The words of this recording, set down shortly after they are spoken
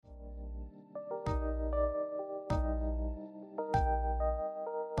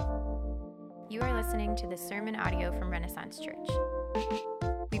You are listening to the sermon audio from Renaissance Church.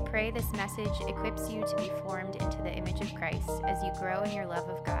 We pray this message equips you to be formed into the image of Christ as you grow in your love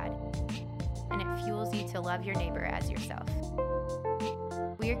of God, and it fuels you to love your neighbor as yourself.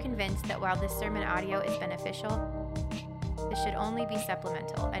 We are convinced that while this sermon audio is beneficial, this should only be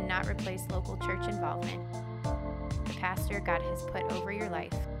supplemental and not replace local church involvement, the pastor God has put over your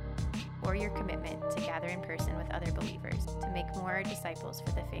life, or your commitment to gather in person with other believers to make more disciples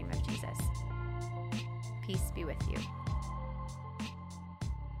for the fame of Jesus. Peace be with you.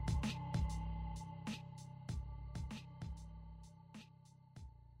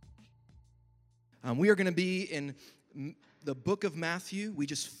 We are going to be in the book of Matthew. We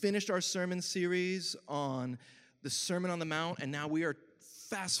just finished our sermon series on the Sermon on the Mount, and now we are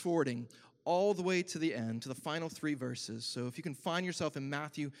fast forwarding all the way to the end, to the final three verses. So if you can find yourself in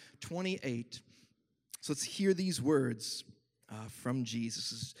Matthew 28, so let's hear these words from Jesus.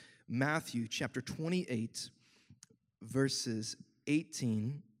 This is Matthew chapter 28, verses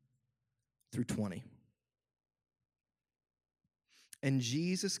 18 through 20. And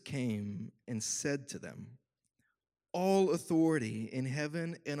Jesus came and said to them, "All authority in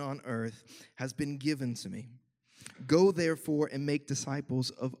heaven and on earth has been given to me. Go therefore and make disciples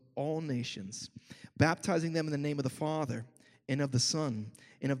of all nations, baptizing them in the name of the Father and of the Son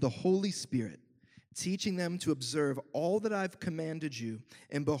and of the Holy Spirit, teaching them to observe all that I've commanded you.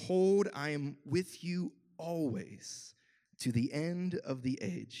 And behold, I am with you always to the end of the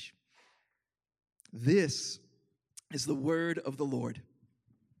age." This is the word of the Lord.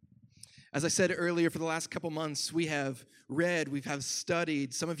 As I said earlier, for the last couple months, we have read, we have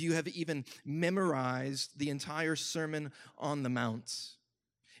studied, some of you have even memorized the entire Sermon on the Mount.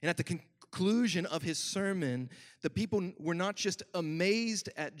 And at the conclusion of his sermon, the people were not just amazed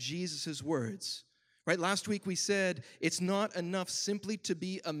at Jesus' words. Right? Last week we said it's not enough simply to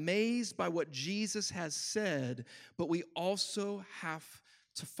be amazed by what Jesus has said, but we also have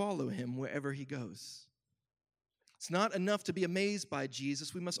to follow him wherever he goes. It's not enough to be amazed by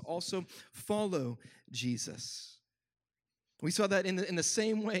Jesus. We must also follow Jesus. We saw that in the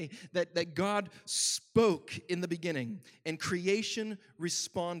same way that God spoke in the beginning and creation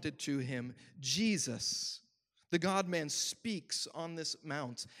responded to him. Jesus, the God-man, speaks on this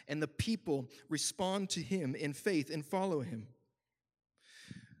mount and the people respond to him in faith and follow him.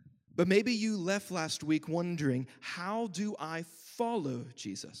 But maybe you left last week wondering, how do I follow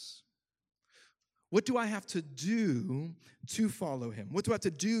Jesus? What do I have to do to follow him? What do I have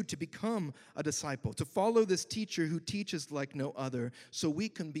to do to become a disciple, to follow this teacher who teaches like no other, so we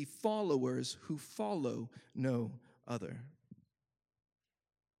can be followers who follow no other?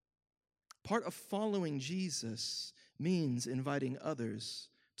 Part of following Jesus means inviting others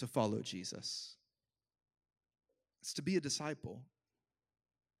to follow Jesus. It's to be a disciple.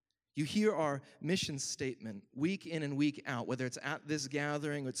 You hear our mission statement week in and week out, whether it's at this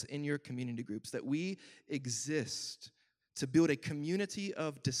gathering or it's in your community groups, that we exist to build a community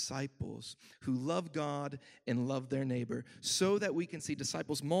of disciples who love God and love their neighbor so that we can see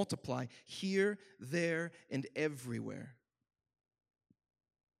disciples multiply here, there, and everywhere.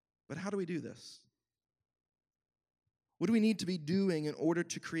 But how do we do this? What do we need to be doing in order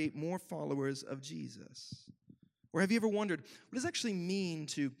to create more followers of Jesus? Or have you ever wondered, what does it actually mean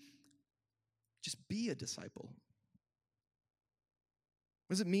to just be a disciple? What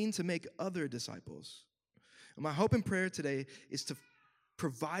does it mean to make other disciples? And my hope and prayer today is to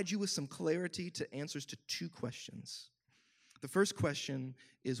provide you with some clarity to answers to two questions. The first question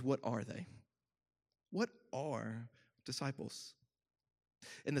is, what are they? What are disciples?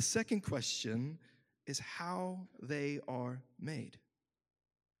 And the second question is how they are made.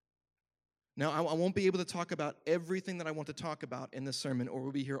 Now, I won't be able to talk about everything that I want to talk about in this sermon, or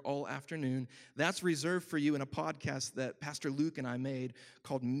we'll be here all afternoon. That's reserved for you in a podcast that Pastor Luke and I made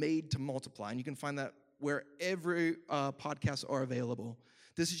called Made to Multiply, and you can find that wherever podcasts are available.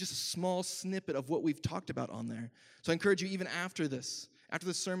 This is just a small snippet of what we've talked about on there. So I encourage you, even after the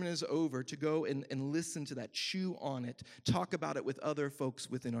sermon is over, to go and listen to that, chew on it, talk about it with other folks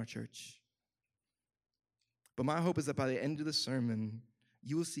within our church. But my hope is that by the end of the sermon,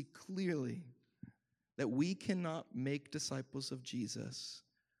 you will see clearly that we cannot make disciples of Jesus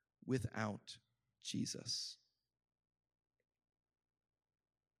without Jesus.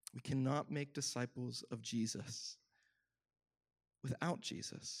 We cannot make disciples of Jesus without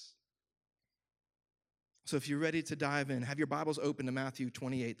Jesus. So if you're ready to dive in, have your Bibles open to Matthew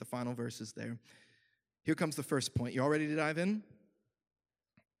 28, the final verses there. Here comes the first point. You all ready to dive in?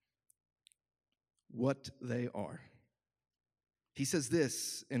 What they are. He says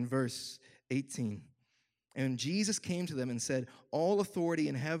this in verse 18. And Jesus came to them and said, all authority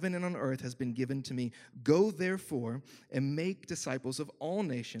in heaven and on earth has been given to me. Go therefore and make disciples of all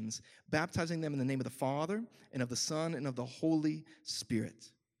nations, baptizing them in the name of the Father and of the Son and of the Holy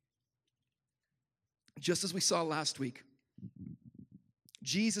Spirit. Just as we saw last week,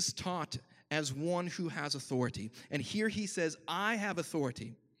 Jesus taught as one who has authority. And here he says, I have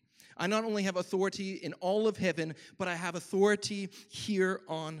authority. I not only have authority in all of heaven, but I have authority here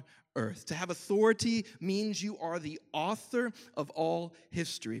on earth. To have authority means you are the author of all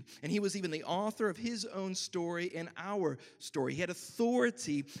history. And he was even the author of his own story and our story. He had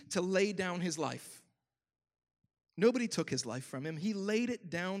authority to lay down his life. Nobody took his life from him. He laid it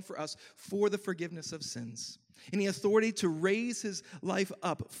down for us for the forgiveness of sins. And he had authority to raise his life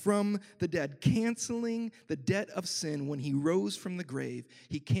up from the dead, canceling the debt of sin when he rose from the grave.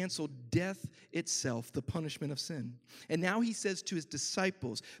 He canceled death itself, the punishment of sin. And now he says to his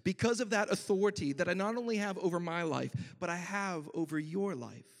disciples, because of that authority that I not only have over my life, but I have over your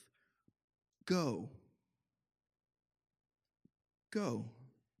life, go. Go.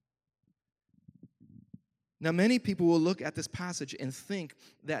 Now, many people will look at this passage and think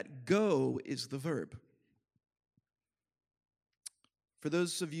that go is the verb. For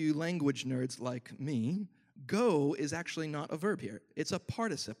those of you language nerds like me, go is actually not a verb here. It's a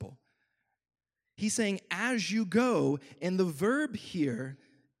participle. He's saying, as you go, and the verb here,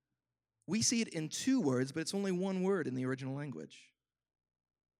 we see it in two words, but it's only one word in the original language.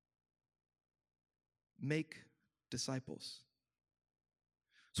 Make disciples.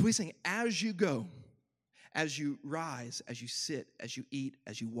 So he's saying, as you go, as you rise, as you sit, as you eat,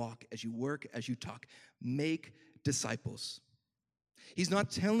 as you walk, as you work, as you talk, make disciples. He's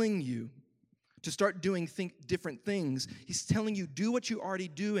not telling you to start doing different things. He's telling you, do what you're already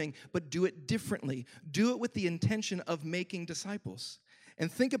doing, but do it differently. Do it with the intention of making disciples.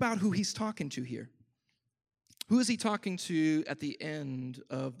 And think about who he's talking to here. Who is he talking to at the end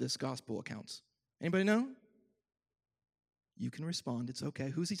of this gospel account? Anybody know? You can respond. It's okay.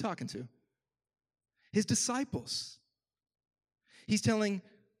 Who's he talking to? His disciples. He's telling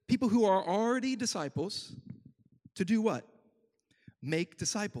people who are already disciples to do what? Make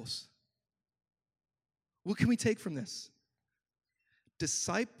disciples. What can we take from this?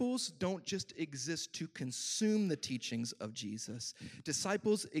 Disciples don't just exist to consume the teachings of Jesus.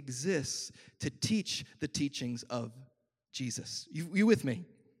 Disciples exist to teach the teachings of Jesus. You with me?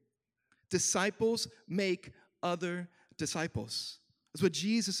 Disciples make other disciples. That's what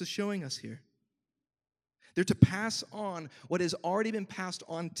Jesus is showing us here. They're to pass on what has already been passed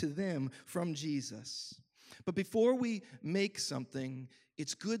on to them from Jesus. But before we make something,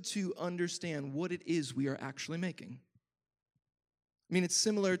 it's good to understand what it is we are actually making. I mean, it's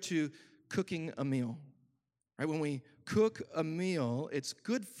similar to cooking a meal, right? When we cook a meal, it's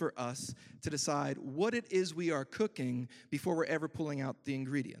good for us to decide what it is we are cooking before we're ever pulling out the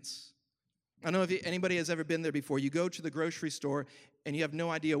ingredients. I don't know if anybody has ever been there before. You go to the grocery store and you have no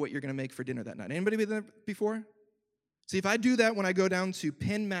idea what you're going to make for dinner that night. Anybody been there before? See, if I do that when I go down to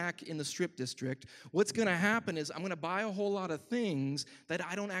Penn Mac in the Strip District, what's going to happen is I'm going to buy a whole lot of things that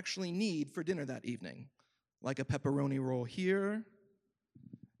I don't actually need for dinner that evening, like a pepperoni roll here,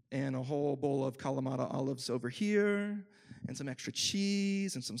 and a whole bowl of Kalamata olives over here, and some extra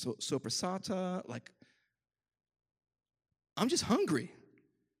cheese, and some soppressata. Like, I'm just hungry.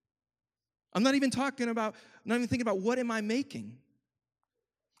 I'm not even thinking about what am I making.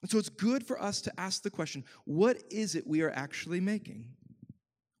 And so it's good for us to ask the question, what is it we are actually making?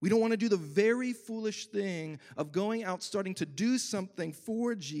 We don't want to do the very foolish thing of going out starting to do something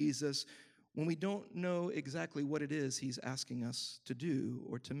for Jesus when we don't know exactly what it is he's asking us to do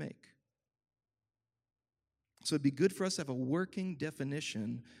or to make. So it'd be good for us to have a working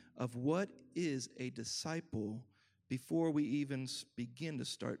definition of what is a disciple before we even begin to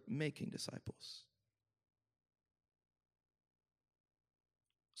start making disciples.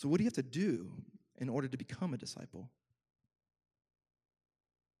 So what do you have to do in order to become a disciple?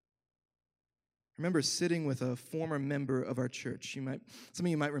 I remember sitting with a former member of our church. Some of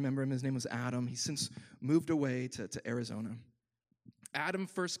you might remember him. His name was Adam. He's since moved away to Arizona. Adam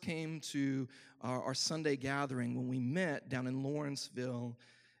first came to our Sunday gathering when we met down in Lawrenceville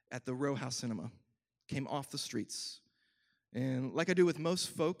at the Row House Cinema. Came off the streets. And like I do with most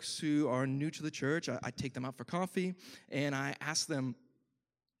folks who are new to the church, I take them out for coffee, and I ask them,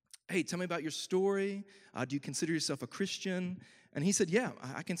 hey, tell me about your story. Do you consider yourself a Christian? And he said, yeah,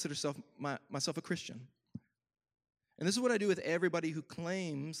 I consider myself a Christian. And this is what I do with everybody who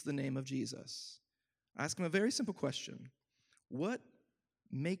claims the name of Jesus. I ask them a very simple question. What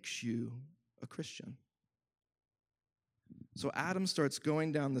makes you a Christian? So Adam starts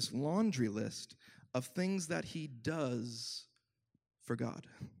going down this laundry list of things that he does for God.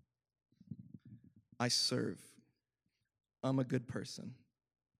 I serve. I'm a good person.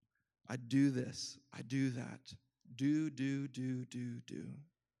 I do this. I do that. Do.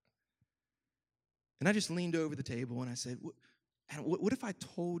 And I just leaned over the table and I said, what if I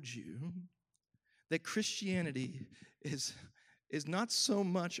told you that Christianity is not so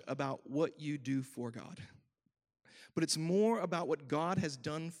much about what you do for God, but it's more about what God has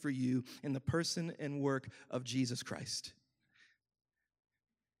done for you in the person and work of Jesus Christ?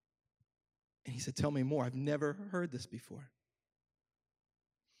 And he said, tell me more. I've never heard this before.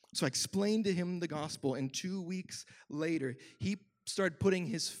 So I explained to him the gospel, and 2 weeks later, he started putting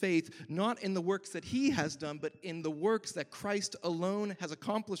his faith not in the works that he has done, but in the works that Christ alone has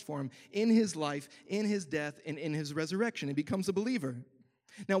accomplished for him in his life, in his death, and in his resurrection. He becomes a believer.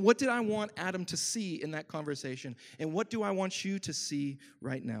 Now, what did I want Adam to see in that conversation? And what do I want you to see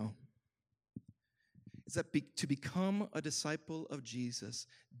right now? Is that to become a disciple of Jesus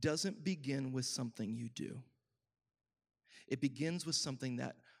doesn't begin with something you do. It begins with something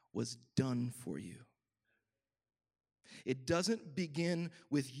that was done for you. It doesn't begin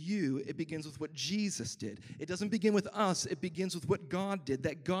with you, it begins with what Jesus did. It doesn't begin with us, it begins with what God did.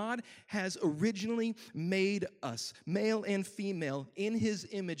 That God has originally made us, male and female, in his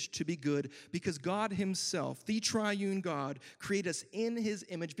image to be good, because God himself, the triune God, created us in his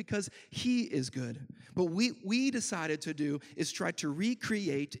image because he is good. But we decided to do is try to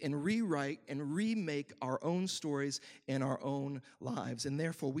recreate and rewrite and remake our own stories and our own lives. And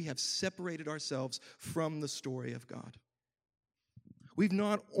therefore, we have separated ourselves from the story of God. We've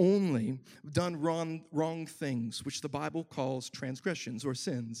not only done wrong things, which the Bible calls transgressions or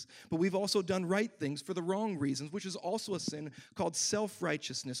sins, but we've also done right things for the wrong reasons, which is also a sin called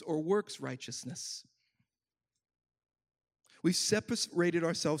self-righteousness or works righteousness. We've separated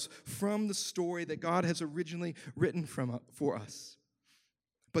ourselves from the story that God has originally written for us.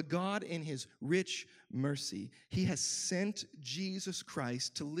 But God, in his rich mercy, he has sent Jesus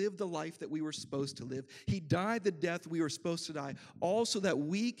Christ to live the life that we were supposed to live. He died the death we were supposed to die, all so that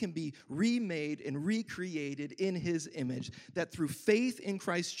we can be remade and recreated in his image, that through faith in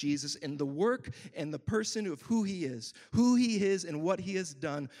Christ Jesus and the work and the person of who he is and what he has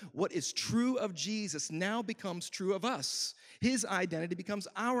done, what is true of Jesus now becomes true of us. His identity becomes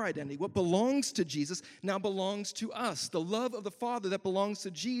our identity. What belongs to Jesus now belongs to us. The love of the Father that belongs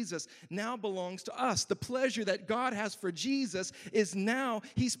to Jesus now belongs to us. The pleasure that God has for Jesus is now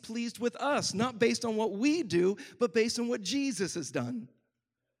he's pleased with us, not based on what we do, but based on what Jesus has done.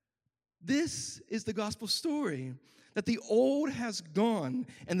 This is the gospel story, that the old has gone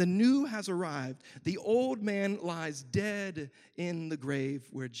and the new has arrived. The old man lies dead in the grave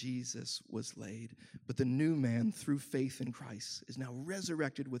where Jesus was laid. But the new man, through faith in Christ, is now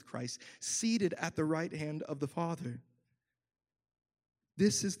resurrected with Christ, seated at the right hand of the Father.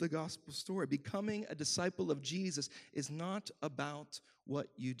 This is the gospel story. Becoming a disciple of Jesus is not about what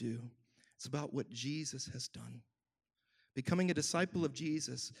you do. It's about what Jesus has done. Becoming a disciple of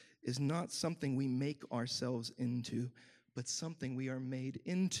Jesus is not something we make ourselves into, but something we are made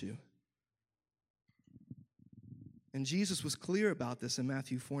into. And Jesus was clear about this in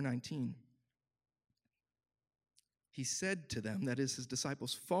Matthew 4:19. He said to them, that is his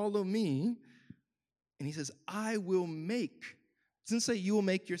disciples, follow me. And he says, I will make. It doesn't say you will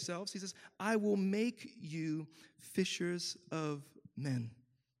make yourselves. He says, I will make you fishers of men.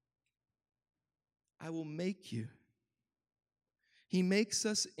 I will make you. He makes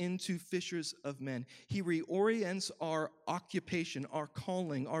us into fishers of men. He reorients our occupation, our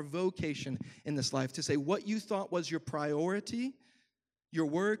calling, our vocation in this life to say what you thought was your priority, your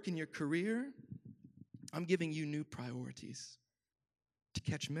work and your career, I'm giving you new priorities to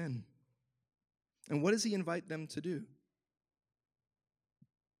catch men. And what does he invite them to do?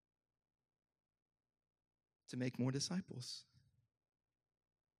 To make more disciples.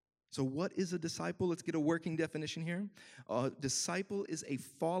 So what is a disciple? Let's get a working definition here. A disciple is a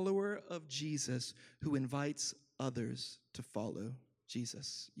follower of Jesus who invites others to follow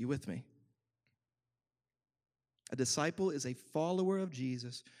Jesus. You with me? A disciple is a follower of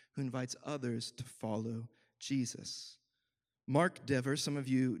Jesus who invites others to follow Jesus. Mark Dever, some of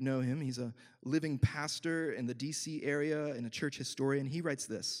you know him. He's a living pastor in the D.C. area and a church historian. He writes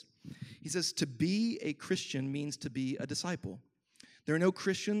this. He says, to be a Christian means to be a disciple. There are no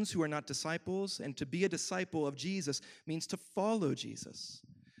Christians who are not disciples, and to be a disciple of Jesus means to follow Jesus.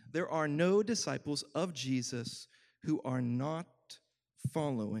 There are no disciples of Jesus who are not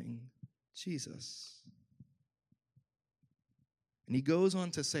following Jesus. And he goes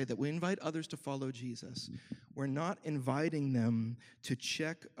on to say that we invite others to follow Jesus. We're not inviting them to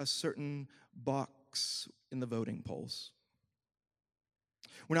check a certain box box in the voting polls.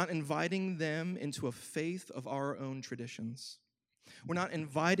 We're not inviting them into a faith of our own traditions. We're not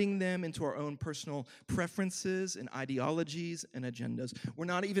inviting them into our own personal preferences and ideologies and agendas. We're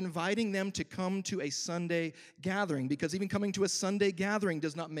not even inviting them to come to a Sunday gathering, because even coming to a Sunday gathering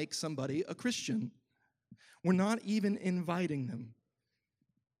does not make somebody a Christian. We're not even inviting them.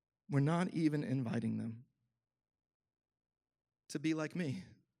 We're not even inviting them to be like me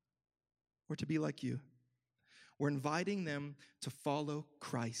or to be like you. We're inviting them to follow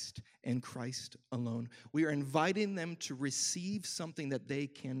Christ and Christ alone. We are inviting them to receive something that they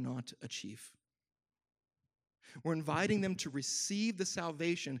cannot achieve. We're inviting them to receive the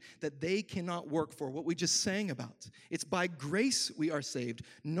salvation that they cannot work for, what we just sang about. It's by grace we are saved,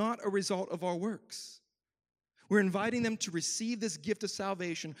 not a result of our works. We're inviting them to receive this gift of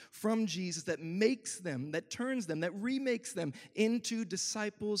salvation from Jesus that makes them, that turns them, that remakes them into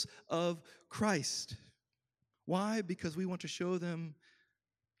disciples of Christ. Why? Because we want to show them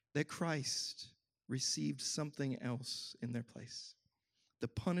that Christ received something else in their place, the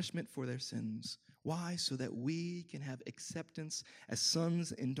punishment for their sins. Why? So that we can have acceptance as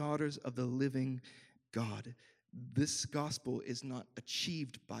sons and daughters of the living God. This gospel is not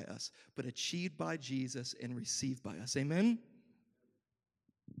achieved by us, but achieved by Jesus and received by us. Amen?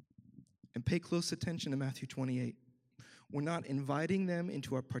 And pay close attention to Matthew 28. We're not inviting them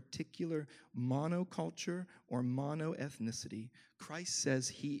into a particular monoculture or monoethnicity. Christ says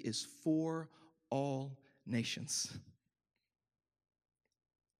he is for all nations.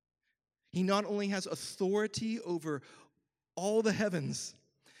 He not only has authority over all the heavens,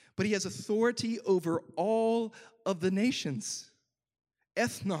 but he has authority over all of the nations.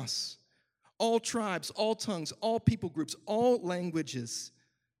 Ethnos, all tribes, all tongues, all people groups, all languages.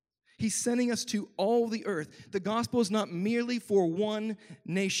 He's sending us to all the earth. The gospel is not merely for one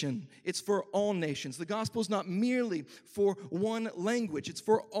nation. It's for all nations. The gospel is not merely for one language. It's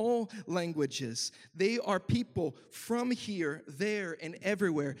for all languages. They are people from here, there, and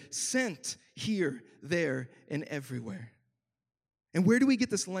everywhere, sent here, there, and everywhere. And where do we get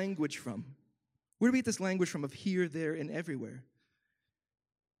this language from? Where do we get this language from of here, there, and everywhere?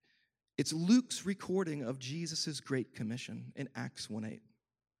 It's Luke's recording of Jesus' Great Commission in Acts 1:8.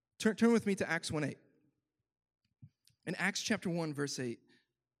 Turn with me to Acts 1:8. In Acts chapter 1, verse 8,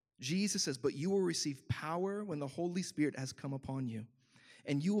 Jesus says, "But you will receive power when the Holy Spirit has come upon you,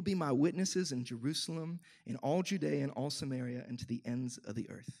 and you will be my witnesses in Jerusalem, in all Judea, and all Samaria, and to the ends of the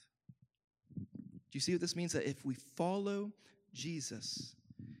earth." Do you see what this means? That if we follow Jesus,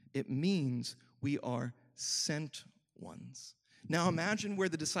 it means we are sent ones. Now imagine where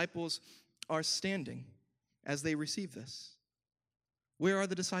the disciples are standing as they receive this. Where are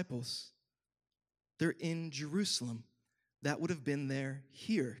the disciples? They're in Jerusalem. That would have been there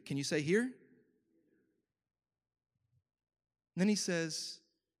here. Can you say here? And then he says,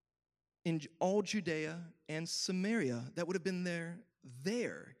 in all Judea and Samaria. That would have been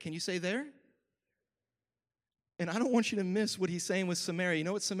there. Can you say there? And I don't want you to miss what he's saying with Samaria. You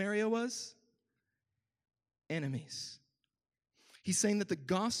know what Samaria was? Enemies. He's saying that the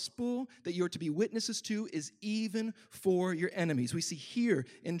gospel that you're to be witnesses to is even for your enemies. We see here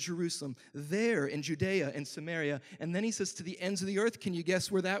in Jerusalem, there in Judea and Samaria, and then he says to the ends of the earth. Can you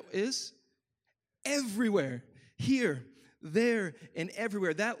guess where that is? Everywhere. Here, there, and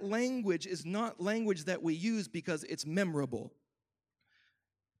everywhere. That language is not language that we use because it's memorable.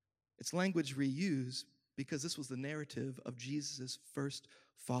 It's language we use because this was the narrative of Jesus' first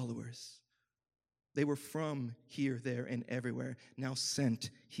followers. They were from here, there, and everywhere, now sent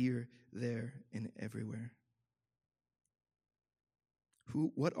here, there, and everywhere.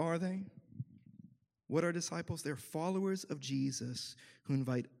 What are they? What are disciples? They're followers of Jesus who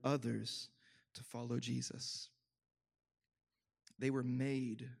invite others to follow Jesus. They were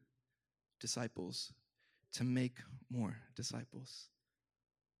made disciples to make more disciples.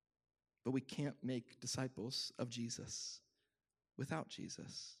 But we can't make disciples of Jesus without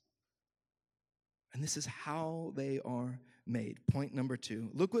Jesus. And this is how they are made. Point number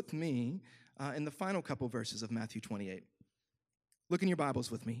 2. Look with me in the final couple verses of Matthew 28. Look in your Bibles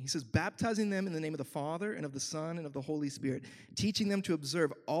with me. He says, "Baptizing them in the name of the Father and of the Son and of the Holy Spirit, teaching them to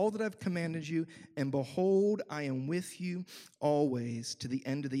observe all that I've commanded you, and behold, I am with you always to the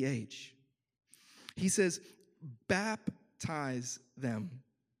end of the age." He says, baptize them.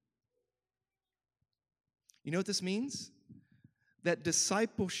 You know what this means? That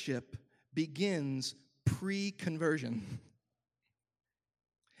discipleship begins pre-conversion.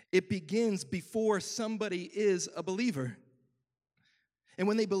 It begins before somebody is a believer. And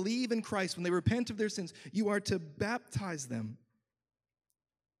when they believe in Christ, when they repent of their sins, you are to baptize them.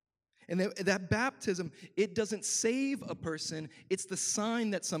 And that baptism, it doesn't save a person, it's the sign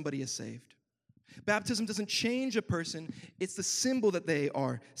that somebody is saved. Baptism doesn't change a person, it's the symbol that they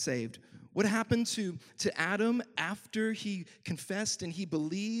are saved. What happened to Adam after he confessed and he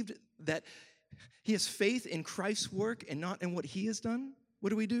believed that he has faith in Christ's work and not in what he has done? What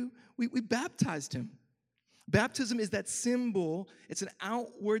do? We baptized him. Baptism is that symbol, it's an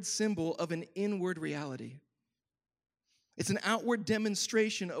outward symbol of an inward reality. It's an outward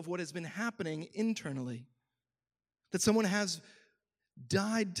demonstration of what has been happening internally. That someone has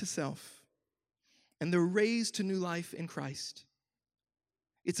died to self and they're raised to new life in Christ.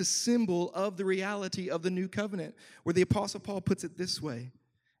 It's a symbol of the reality of the new covenant, where the Apostle Paul puts it this way.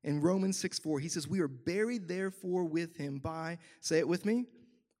 In Romans 6:4, he says, we are buried therefore with him by, say it with me,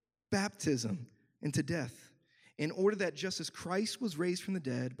 baptism into death, in order that just as Christ was raised from the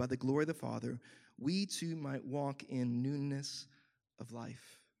dead by the glory of the Father, we too might walk in newness of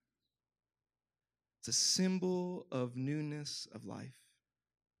life. It's a symbol of newness of life.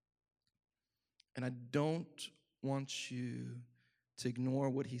 And I don't want you to ignore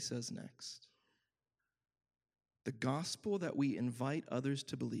what he says next. The gospel that we invite others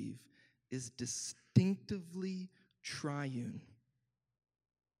to believe is distinctively triune.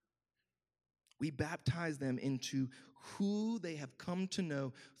 We baptize them into who they have come to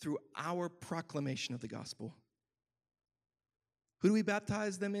know through our proclamation of the gospel. Who do we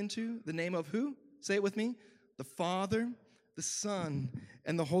baptize them into? The name of who? Say it with me. The Father, the Son,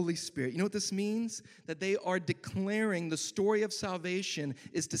 and the Holy Spirit. You know what this means? That they are declaring the story of salvation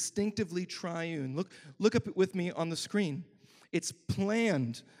is distinctively triune. Look up with me on the screen. It's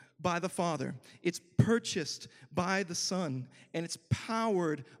planned by the Father. It's purchased by the Son. And it's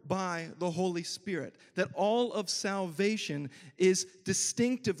powered by the Holy Spirit. That all of salvation is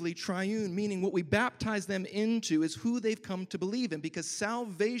distinctively triune, meaning what we baptize them into is who they've come to believe in, because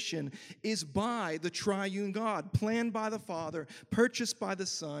salvation is by the triune God, planned by the Father, purchased by the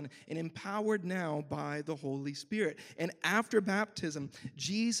Son, and empowered now by the Holy Spirit. And after baptism,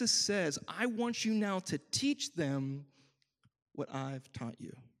 Jesus says, I want you now to teach them what I've taught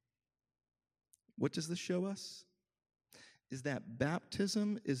you. What does this show us? Is that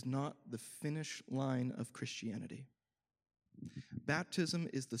baptism is not the finish line of Christianity. Baptism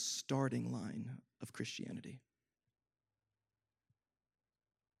is the starting line of Christianity.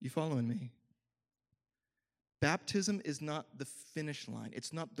 You following me? Baptism is not the finish line.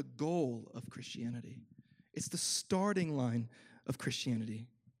 It's not the goal of Christianity. It's the starting line of Christianity.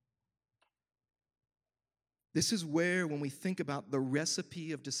 This is where, when we think about the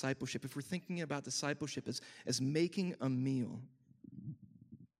recipe of discipleship, if we're thinking about discipleship as making a meal,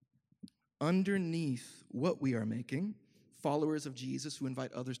 underneath what we are making, followers of Jesus who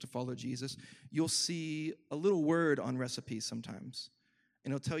invite others to follow Jesus, you'll see a little word on recipes sometimes,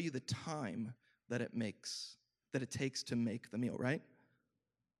 and it'll tell you the time that it takes to make the meal, right?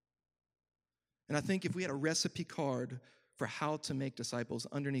 And I think if we had a recipe card for how to make disciples,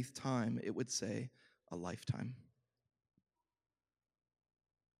 underneath time, it would say, a lifetime.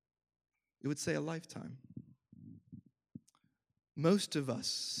 It would say a lifetime. Most of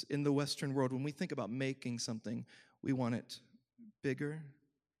us in the Western world, when we think about making something, we want it bigger,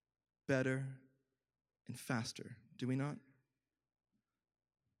 better, and faster. Do we not?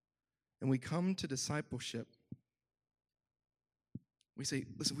 And we come to discipleship. We say,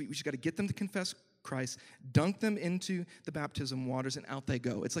 listen, we just got to get them to confess Christ, dunk them into the baptism waters, and out they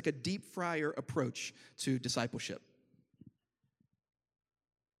go. It's like a deep fryer approach to discipleship.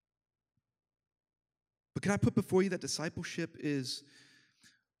 But can I put before you that discipleship is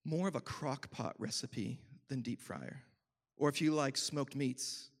more of a crock pot recipe than deep fryer? Or if you like smoked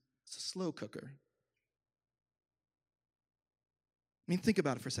meats, it's a slow cooker. I mean, think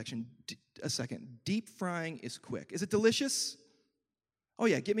about it for a second. Deep frying is quick. Is it delicious? Oh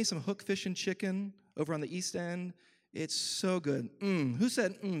yeah, get me some hook fish and chicken over on the East End. It's so good. Who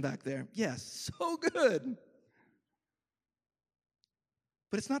said back there? Yes, so good.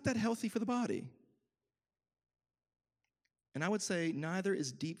 But it's not that healthy for the body. And I would say neither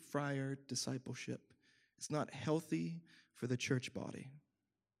is deep fryer discipleship. It's not healthy for the church body.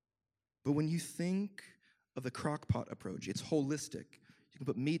 But when you think of the crock pot approach, it's holistic. You can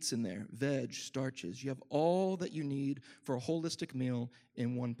put meats in there, veg, starches. You have all that you need for a holistic meal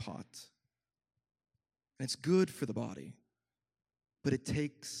in one pot. And it's good for the body. But it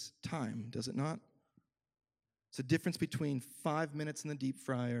takes time, does it not? It's a difference between 5 minutes in the deep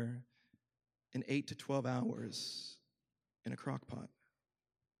fryer and 8 to 12 hours in a crock pot.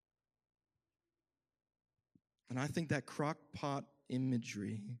 And I think that crock pot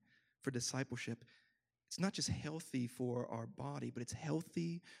imagery for discipleship, It's not just healthy for our body, but it's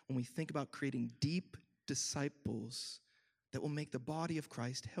healthy when we think about creating deep disciples that will make the body of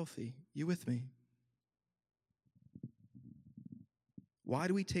Christ healthy. You with me? Why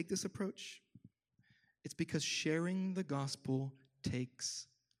do we take this approach? It's because sharing the gospel takes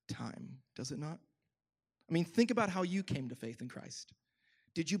time, does it not? I mean, think about how you came to faith in Christ.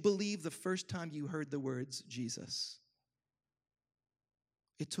 Did you believe the first time you heard the words Jesus?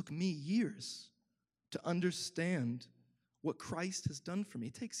 It took me years to understand what Christ has done for me.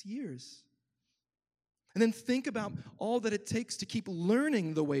 It takes years. And then think about all that it takes to keep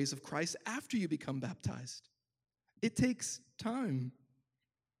learning the ways of Christ after you become baptized. It takes time.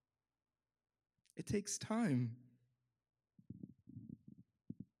 It takes time.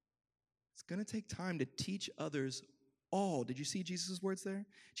 It's going to take time to teach others all. Did you see Jesus' words there?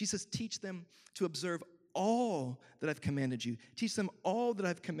 Jesus, teach them to observe all that I've commanded you. Teach them all that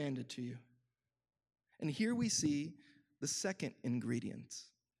I've commanded to you. And here we see the second ingredient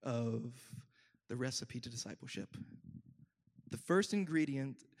of the recipe to discipleship. The first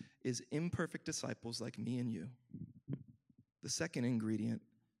ingredient is imperfect disciples like me and you. The second ingredient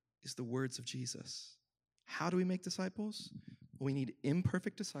is the words of Jesus. How do we make disciples? Well, we need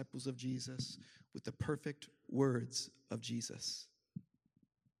imperfect disciples of Jesus with the perfect words of Jesus.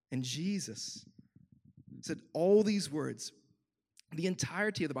 And Jesus said all these words, the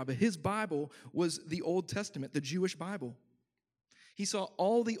entirety of the Bible. His Bible was the Old Testament, the Jewish Bible. He saw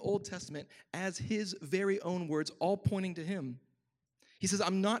all the Old Testament as his very own words, all pointing to him. He says,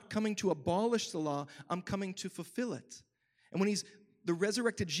 I'm not coming to abolish the law, I'm coming to fulfill it. And when the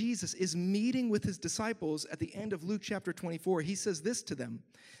resurrected Jesus is meeting with his disciples at the end of Luke chapter 24, he says this to them,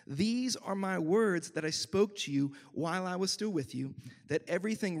 these are my words that I spoke to you while I was still with you, that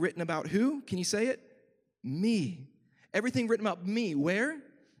everything written about who? Can you say it? Me. Everything written about me, where?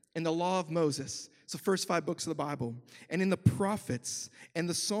 In the law of Moses. It's the first 5 books of the Bible. And in the prophets and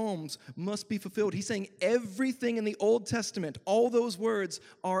the Psalms must be fulfilled. He's saying everything in the Old Testament, all those words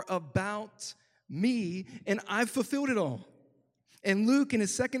are about me, and I've fulfilled it all. And Luke, in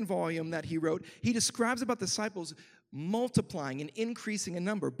his second volume that he wrote, he describes about disciples multiplying and increasing in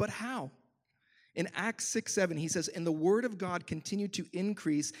number. But how? In Acts 6:7, he says, and the word of God continued to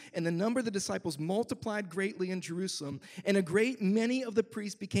increase, and the number of the disciples multiplied greatly in Jerusalem, and a great many of the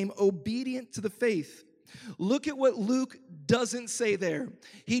priests became obedient to the faith. Look at what Luke doesn't say there.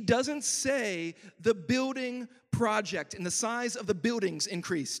 He doesn't say the building project and the size of the buildings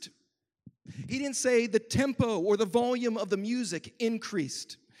increased. He didn't say the tempo or the volume of the music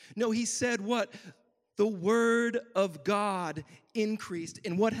increased. No, he said what? The word of God increased.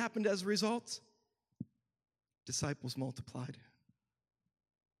 And what happened as a result? Disciples multiplied.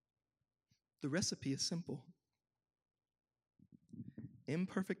 The recipe is simple.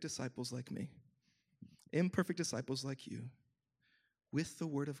 Imperfect disciples like me, imperfect disciples like you, with the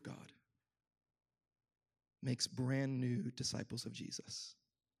word of God, makes brand new disciples of Jesus.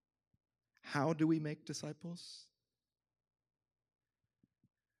 How do we make disciples?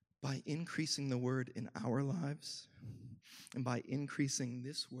 By increasing the word in our lives and by increasing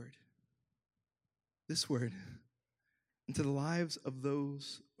this word into the lives of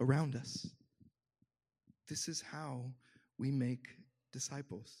those around us. This is how we make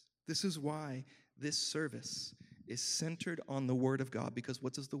disciples. This is why this service is centered on the word of God, because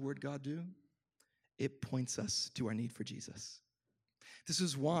what does the word God do? It points us to our need for Jesus. This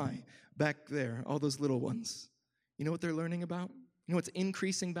is why back there, all those little ones, you know what they're learning about? You know what's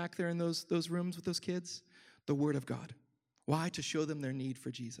increasing back there in those rooms with those kids? The word of God. Why? To show them their need for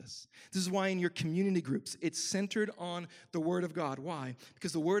Jesus. This is why in your community groups, it's centered on the word of God. Why?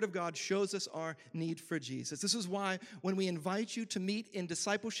 Because the word of God shows us our need for Jesus. This is why when we invite you to meet in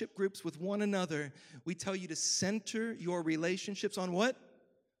discipleship groups with one another, we tell you to center your relationships on what?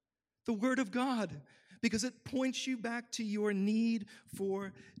 The word of God. Because it points you back to your need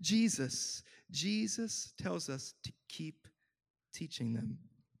for Jesus. Jesus tells us to keep teaching them.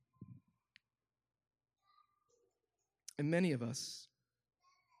 And many of us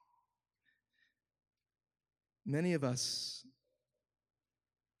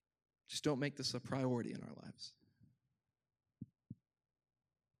just don't make this a priority in our lives.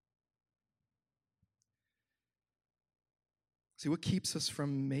 See, what keeps us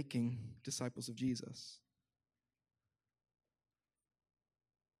from making disciples of Jesus?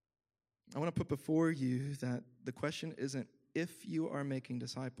 I want to put before you that the question isn't if you are making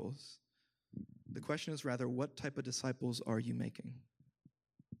disciples. The question is rather, what type of disciples are you making?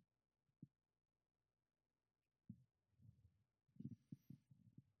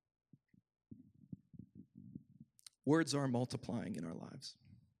 Words are multiplying in our lives.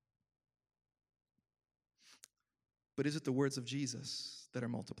 But is it the words of Jesus that are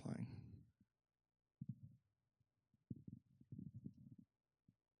multiplying?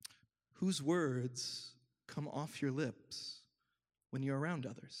 Whose words come off your lips when you're around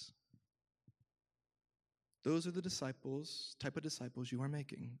others? Those are the type of disciples you are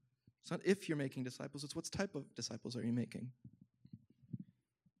making. It's not if you're making disciples, it's what type of disciples are you making.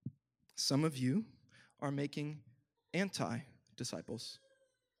 Some of you are making anti-disciples.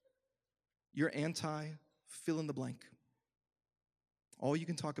 You're anti-fill in the blank. All you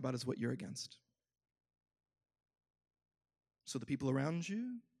can talk about is what you're against. So the people around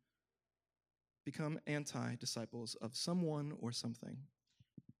you become anti-disciples of someone or something.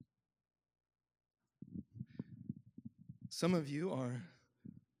 Some of you are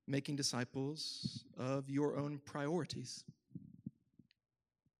making disciples of your own priorities.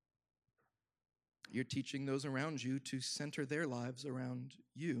 You're teaching those around you to center their lives around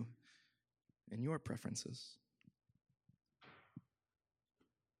you and your preferences.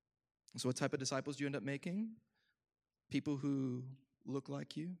 So what type of disciples do you end up making? People who look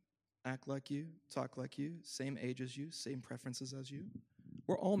like you, act like you, talk like you, same age as you, same preferences as you.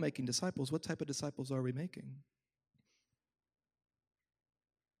 We're all making disciples. What type of disciples are we making?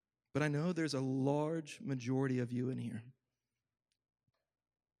 But I know there's a large majority of you in here.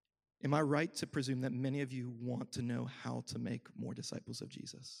 Am I right to presume that many of you want to know how to make more disciples of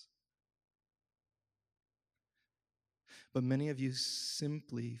Jesus? But many of you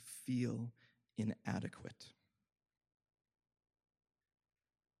simply feel inadequate.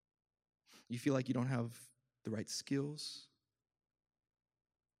 You feel like you don't have the right skills,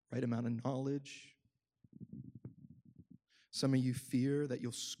 right amount of knowledge. Some of you fear that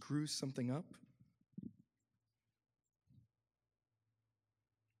you'll screw something up.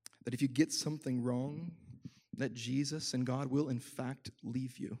 That if you get something wrong, that Jesus and God will in fact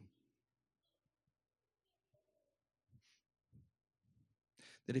leave you.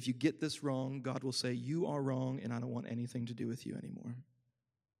 That if you get this wrong, God will say, you are wrong and I don't want anything to do with you anymore.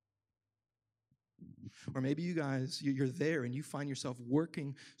 Or maybe you guys, you're there and you find yourself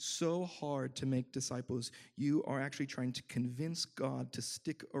working so hard to make disciples, you are actually trying to convince God to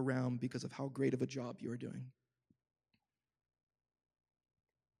stick around because of how great of a job you are doing.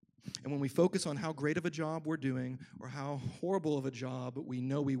 And when we focus on how great of a job we're doing or how horrible of a job we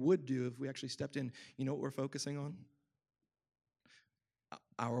know we would do if we actually stepped in, you know what we're focusing on?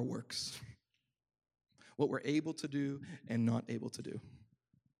 Our works. What we're able to do and not able to do.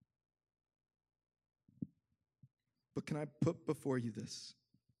 But can I put before you this?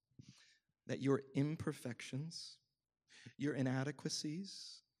 That your imperfections, your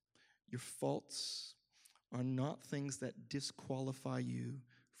inadequacies, your faults are not things that disqualify you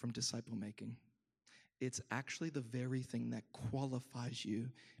from disciple making. It's actually the very thing that qualifies you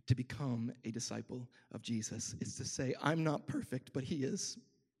to become a disciple of Jesus. It's to say, I'm not perfect, but he is.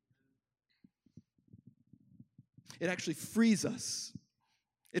 It actually frees us.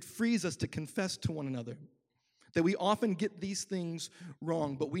 It frees us to confess to one another that we often get these things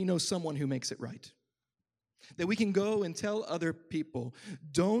wrong, but we know someone who makes it right. That we can go and tell other people,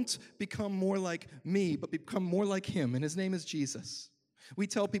 don't become more like me, but become more like him, and his name is Jesus. We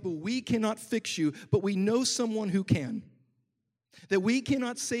tell people, we cannot fix you, but we know someone who can. That we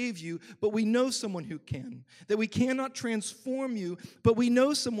cannot save you, but we know someone who can. That we cannot transform you, but we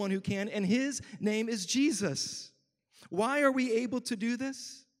know someone who can, and his name is Jesus. Why are we able to do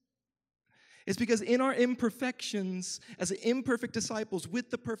this? It's because in our imperfections, as imperfect disciples with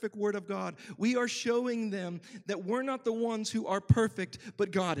the perfect word of God, we are showing them that we're not the ones who are perfect,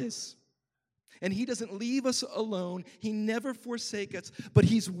 but God is. And he doesn't leave us alone. He never forsakes us, but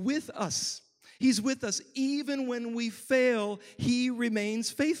he's with us. He's with us even when we fail. He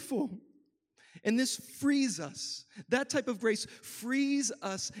remains faithful. And this frees us. That type of grace frees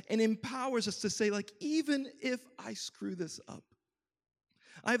us and empowers us to say, like, even if I screw this up,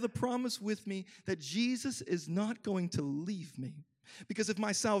 I have the promise with me that Jesus is not going to leave me. Because if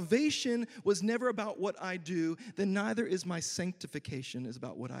my salvation was never about what I do, then neither is my sanctification is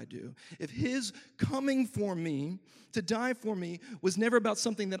about what I do. If his coming for me, to die for me, was never about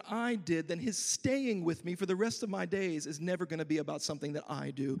something that I did, then his staying with me for the rest of my days is never going to be about something that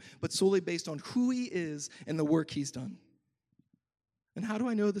I do, but solely based on who he is and the work he's done. And how do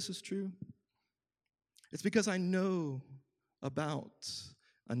I know this is true? It's because I know about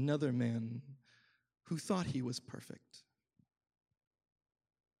another man who thought he was perfect.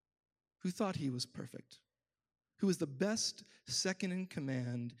 Who thought he was perfect. Who was the best second in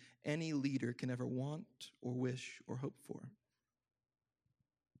command any leader can ever want or wish or hope for.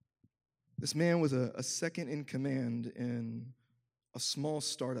 This man was a second in command in a small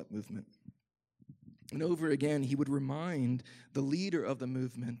startup movement. And over again, he would remind the leader of the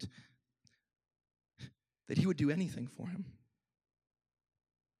movement that he would do anything for him.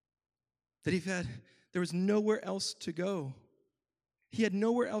 That there was nowhere else to go. He had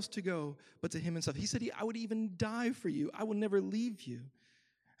nowhere else to go but to him himself. He said, I would even die for you. I will never leave you.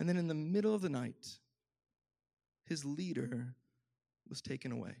 And then in the middle of the night, his leader was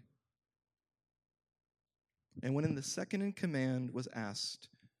taken away. And when the second in command was asked,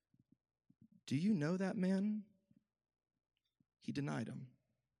 do you know that man? He denied him.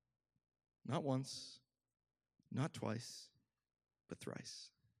 Not once, not twice, but thrice.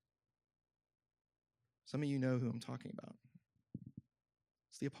 Some of you know who I'm talking about.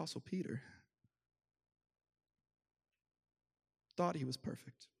 It's the Apostle Peter. Thought he was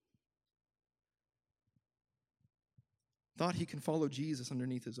perfect. Thought he can follow Jesus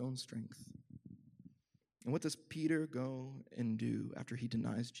underneath his own strength. And what does Peter go and do after he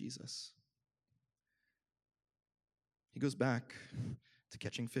denies Jesus? He goes back to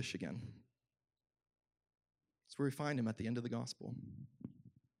catching fish again. That's where we find him at the end of the gospel.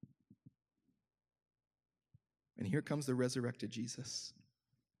 And here comes the resurrected Jesus.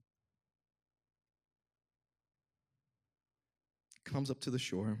 Comes up to the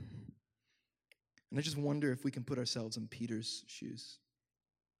shore. And I just wonder if we can put ourselves in Peter's shoes.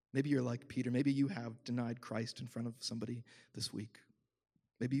 Maybe you're like Peter. Maybe you have denied Christ in front of somebody this week.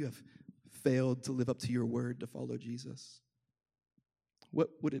 Maybe you have failed to live up to your word to follow Jesus. What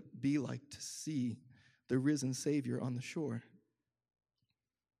would it be like to see the risen Savior on the shore?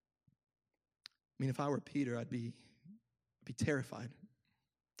 I mean, if I were Peter, I'd be terrified.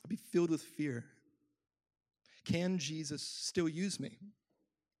 I'd be filled with fear. Can Jesus still use me?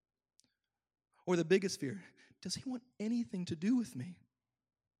 Or the biggest fear, does he want anything to do with me?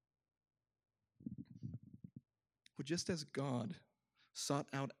 Well, just as God sought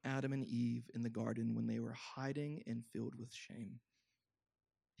out Adam and Eve in the garden when they were hiding and filled with shame,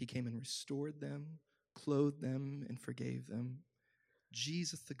 he came and restored them, clothed them, and forgave them.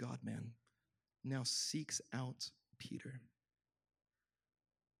 Jesus, the God-man, now seeks out Peter.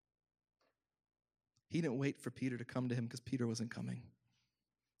 He didn't wait for Peter to come to him because Peter wasn't coming.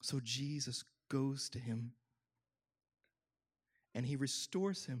 So Jesus goes to him and he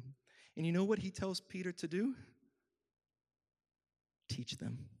restores him. And you know what he tells Peter to do? Teach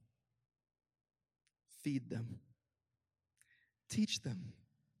them. Feed them. Teach them.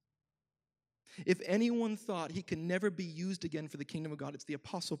 If anyone thought he could never be used again for the kingdom of God, it's the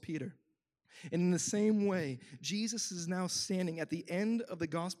Apostle Peter. And in the same way, Jesus is now standing at the end of the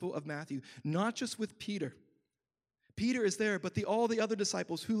Gospel of Matthew, not just with Peter. Peter is there, but all the other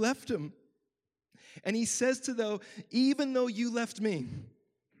disciples who left him. And he says to them, even though you left me,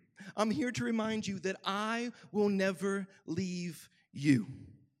 I'm here to remind you that I will never leave you.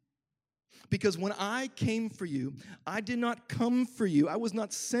 Because when I came for you, I did not come for you. I was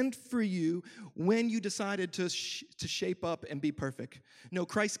not sent for you when you decided to shape up and be perfect. No,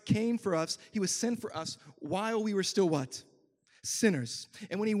 Christ came for us. He was sent for us while we were still what? Sinners.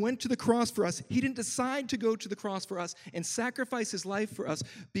 And when he went to the cross for us, he didn't decide to go to the cross for us and sacrifice his life for us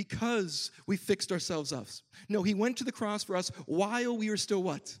because we fixed ourselves up. No, he went to the cross for us while we were still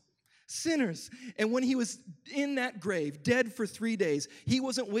what? Sinners. And when he was in that grave, dead for 3 days, he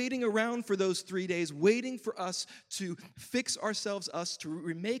wasn't waiting around for those 3 days, waiting for us to fix ourselves, to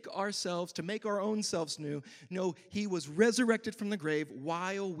remake ourselves, to make our own selves new. No, he was resurrected from the grave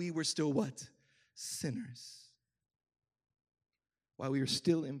while we were still what? Sinners. While we were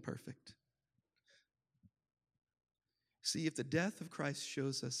still imperfect. See, if the death of Christ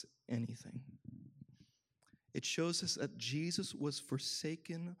shows us anything, it shows us that Jesus was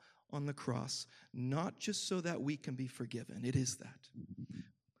forsaken on the cross, not just so that we can be forgiven, it is that,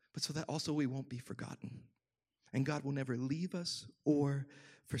 but so that also we won't be forgotten. And God will never leave us or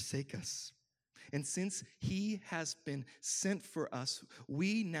forsake us. And since he has been sent for us,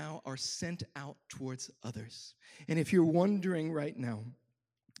 we now are sent out towards others. And if you're wondering right now,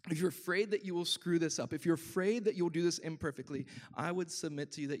 if you're afraid that you will screw this up, if you're afraid that you'll do this imperfectly, I would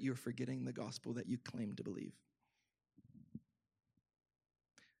submit to you that you're forgetting the gospel that you claim to believe.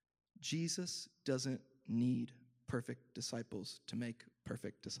 Jesus doesn't need perfect disciples to make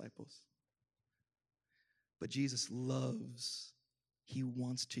perfect disciples. But Jesus loves, he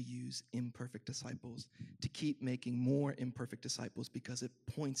wants to use imperfect disciples to keep making more imperfect disciples because it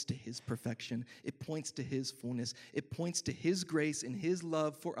points to his perfection. It points to his fullness. It points to his grace and his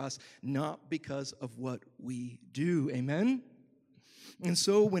love for us, not because of what we do. Amen? And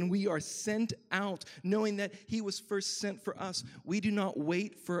so when we are sent out, knowing that he was first sent for us, we do not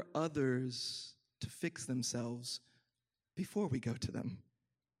wait for others to fix themselves before we go to them.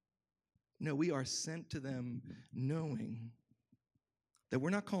 No, we are sent to them knowing that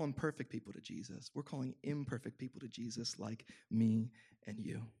we're not calling perfect people to Jesus. We're calling imperfect people to Jesus like me and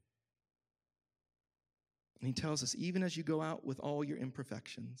you. And he tells us, even as you go out with all your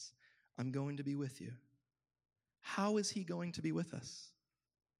imperfections, I'm going to be with you. How is he going to be with us?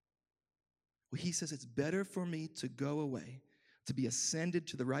 Well, he says, it's better for me to go away, to be ascended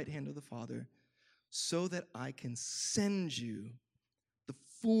to the right hand of the Father, so that I can send you the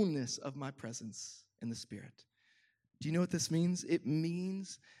fullness of my presence in the Spirit. Do you know what this means? It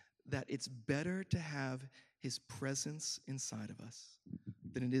means that it's better to have his presence inside of us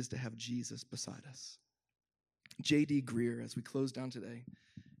than it is to have Jesus beside us. J.D. Greer, as we close down today,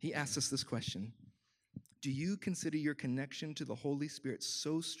 he asks us this question. Do you consider your connection to the Holy Spirit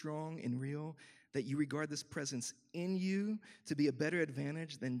so strong and real that you regard this presence in you to be a better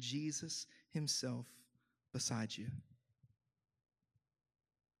advantage than Jesus himself beside you?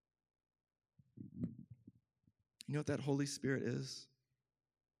 You know what that Holy Spirit is?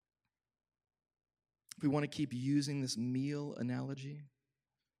 If we want to keep using this meal analogy,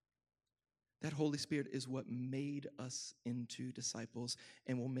 that Holy Spirit is what made us into disciples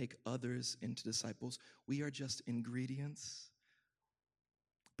and will make others into disciples. We are just ingredients.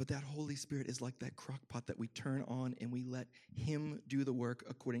 But that Holy Spirit is like that crock pot that we turn on and we let him do the work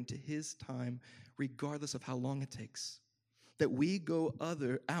according to his time, regardless of how long it takes. That we go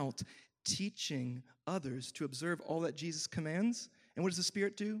out teaching others to observe all that Jesus commands. And what does the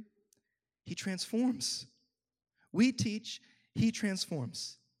Spirit do? He transforms. We teach, he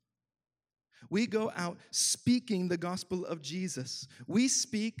transforms. We go out speaking the gospel of Jesus. We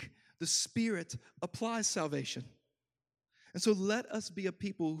speak, the Spirit applies salvation. And so let us be a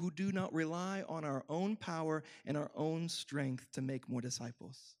people who do not rely on our own power and our own strength to make more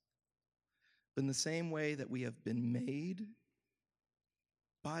disciples. But in the same way that we have been made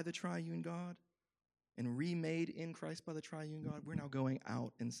by the triune God and remade in Christ by the triune God, we're now going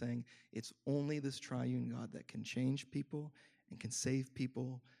out and saying it's only this triune God that can change people and can save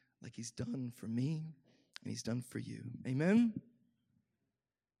people like he's done for me and he's done for you. Amen?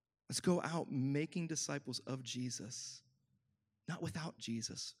 Let's go out making disciples of Jesus, not without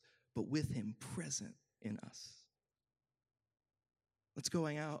Jesus, but with him present in us. Let's go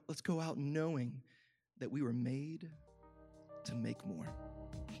out knowing that we were made to make more.